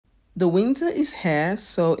The winter is here,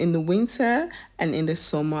 so in the winter and in the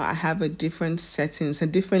summer I have a different settings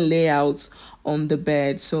and different layouts on the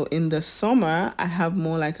bed. So in the summer I have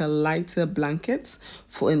more like a lighter blankets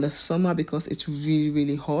for in the summer because it's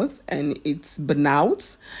really hot and it's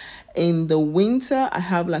burnout. In the winter I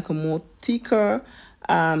have like a more thicker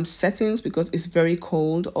settings because it's very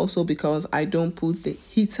cold, also because I don't put the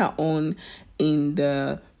heater on in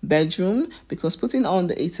the bedroom, because putting on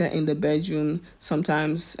the heater in the bedroom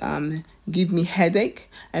sometimes give me headache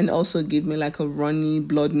and also give me like a runny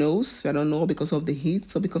blood nose. I don't know, because of the heat.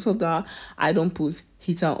 So because of that, I don't put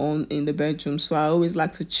heater on in the bedroom. So I always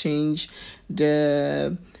like to change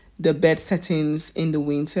the bed settings in the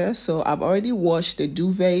winter. So I've already washed the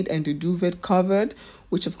duvet and the duvet covered,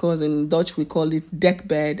 which of course in Dutch we call it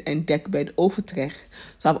dekbed and dekbed overtrek.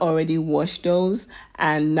 So I've already washed those,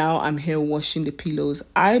 and now I'm here washing the pillows.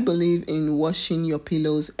 I believe in washing your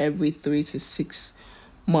pillows every 3 to 6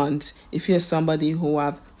 months. If you're somebody who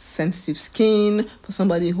have sensitive skin, for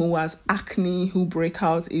somebody who has acne, who break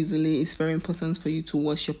out easily, it's very important for you to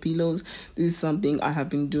wash your pillows. This is something I have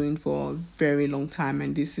been doing for a very long time,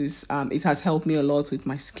 and this is it has helped me a lot with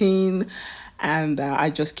my skin, and I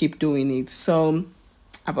just keep doing it. So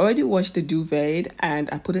I've already washed the duvet and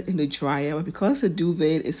I put it in the dryer, but because the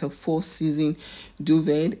duvet is a 4-season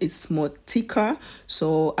duvet, it's more thicker.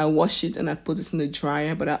 So I wash it and I put it in the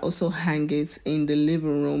dryer, but I also hang it in the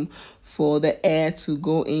living room for the air to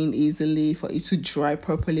go in easily, for it to dry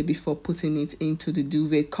properly before putting it into the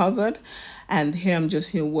duvet covered. And here I'm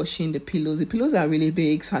just here washing the pillows. The pillows are really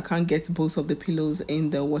big, so I can't get both of the pillows in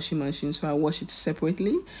the washing machine, so I wash it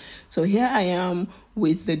separately. So here I am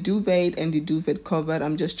with the duvet and the duvet covered.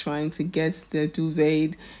 I'm just trying to get the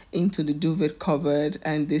duvet into the duvet covered,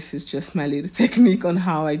 and this is just my little technique on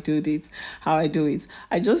how I do it.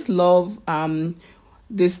 I just love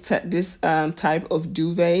this type of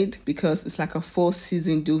duvet because it's like a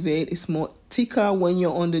 4-season duvet. It's more thicker when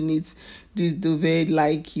you're underneath this duvet,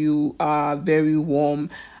 like you are very warm.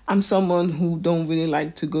 I'm someone who don't really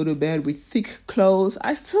like to go to bed with thick clothes.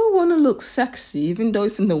 I still want to look sexy, even though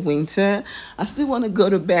it's in the winter. I still want to go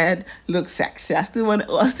to bed look sexy. I still want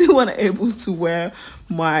to able to wear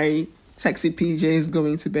my sexy PJs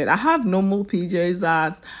going to bed. I have normal PJs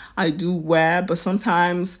that I do wear, but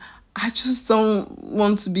sometimes I just don't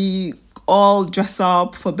want to be all dressed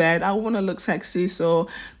up for bed. I want to look sexy. So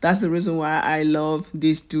that's the reason why I love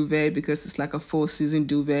this duvet, because it's like a 4-season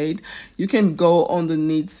duvet. You can go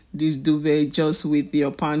underneath this duvet just with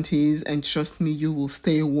your panties, and trust me, you will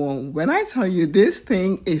stay warm. When I tell you this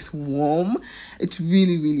thing is warm, it's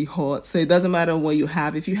really hot. So it doesn't matter what you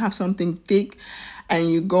have. If you have something thick and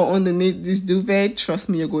you go underneath this duvet, trust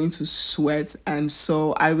me, you're going to sweat. And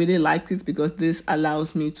so I really like this because this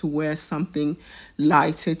allows me to wear something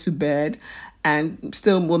lighter to bed and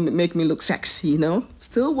still will make me look sexy, you know,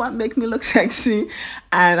 still want make me look sexy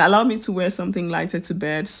and allow me to wear something lighter to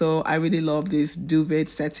bed. So I really love this duvet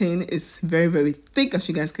setting. It's very thick, as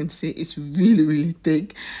you guys can see. It's really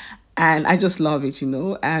thick, and I just love it, you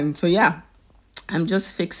know. And so yeah, I'm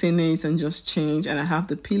just fixing it and just change, and I have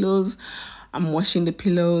the pillows. I'm washing the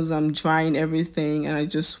pillows, I'm drying everything, and I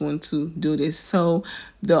just want to do this. So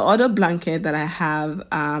the other blanket that I have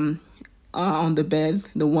on the bed,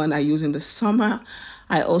 the one I use in the summer,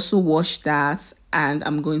 I also wash that, and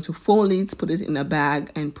I'm going to fold it, put it in a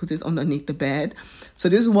bag, and put it underneath the bed. So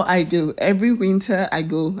this is what I do. Every winter I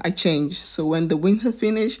change. So when the winter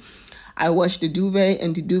finish, I wash the duvet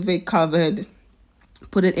and the duvet covered,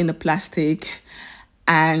 put it in a plastic,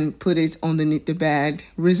 and put it underneath the bed.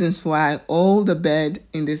 Reasons why: all the bed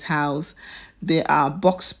in this house, they are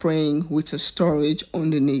box spring with a storage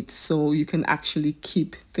underneath, so you can actually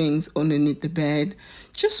keep things underneath the bed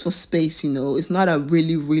just for space, you know. It's not a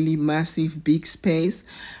really massive big space,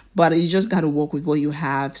 but you just got to work with what you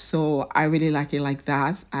have. So I really like it like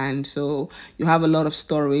that. And so you have a lot of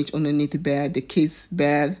storage underneath the bed. The kids'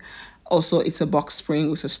 bed also, it's a box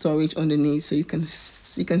spring with a storage underneath, so you can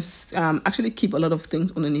actually keep a lot of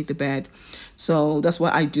things underneath the bed. So that's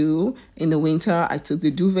what I do. In the winter, I took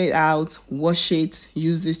the duvet out, wash it,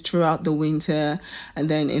 use this throughout the winter, and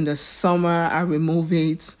then in the summer I remove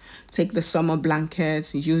it, take the summer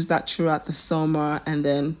blankets, use that throughout the summer, and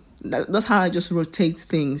then that's how I just rotate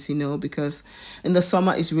things, you know, because in the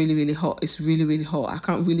summer it's really hot. It's really hot. I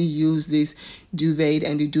can't really use this duvet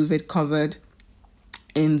and the duvet covered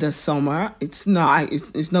in the summer. It's not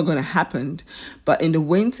going to happen. But in the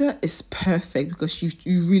winter it's perfect because you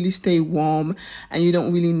really stay warm, and you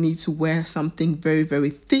don't really need to wear something very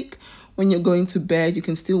thick when you're going to bed. You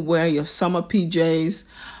can still wear your summer PJs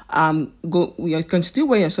Go, you can still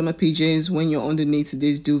wear your summer PJs when you're underneath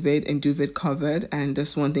this duvet and duvet covered, and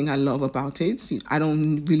that's one thing I love about it. I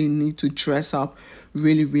don't really need to dress up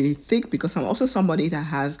really thick because I'm also somebody that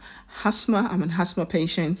has asthma. I'm an asthma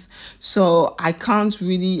patient, so I can't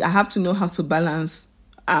really, I have to know how to balance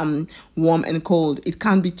warm and cold. It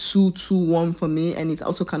can't be too warm for me, and it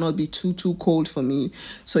also cannot be too cold for me.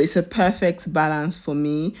 So it's a perfect balance for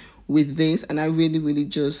me with this, and I really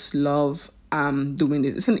just love doing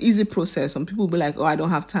this. It's an easy process. Some people will be like, oh, I don't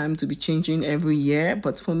have time to be changing every year,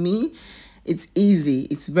 but for me it's easy.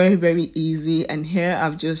 It's very easy. And here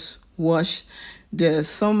I've just washed the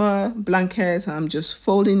summer blanket. I'm just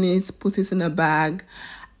folding it, put it in a bag,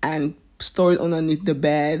 and store it underneath the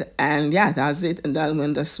bed. And yeah, that's it. And then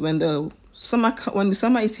when the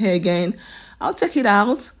summer is here again, I'll take it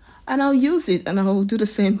out and I'll use it, and I'll do the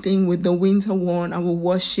same thing with the winter one. I will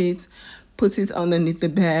wash it, put it underneath the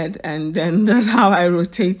bed, and then that's how I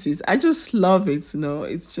rotate it. I just love it.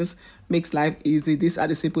 It just makes life easy. These are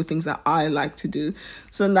the simple things that I like to do.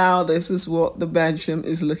 So now this is what the bedroom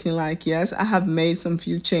is looking like. Yes, I have made some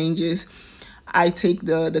few changes. I take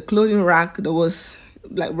the clothing rack that was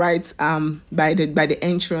like right by the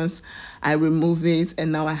entrance. I remove it,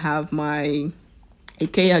 and now I have my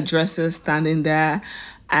IKEA dresser standing there,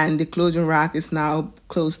 and the clothing rack is now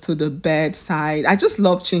close to the bedside. I just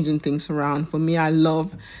love changing things around. For me, I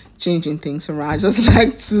love changing things around. I just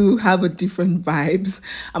like to have a different vibes.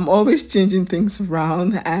 I'm always changing things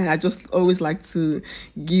around, and I just always like to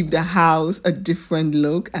give the house a different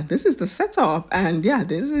look. And this is the setup, and yeah,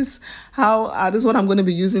 this is how this is what I'm going to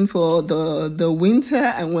be using for the winter.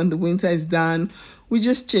 And when the winter is done, we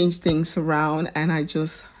just change things around, and I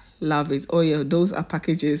just love it. Oh yeah, those are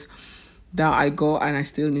packages that I got and I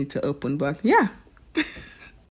still need to open, but yeah.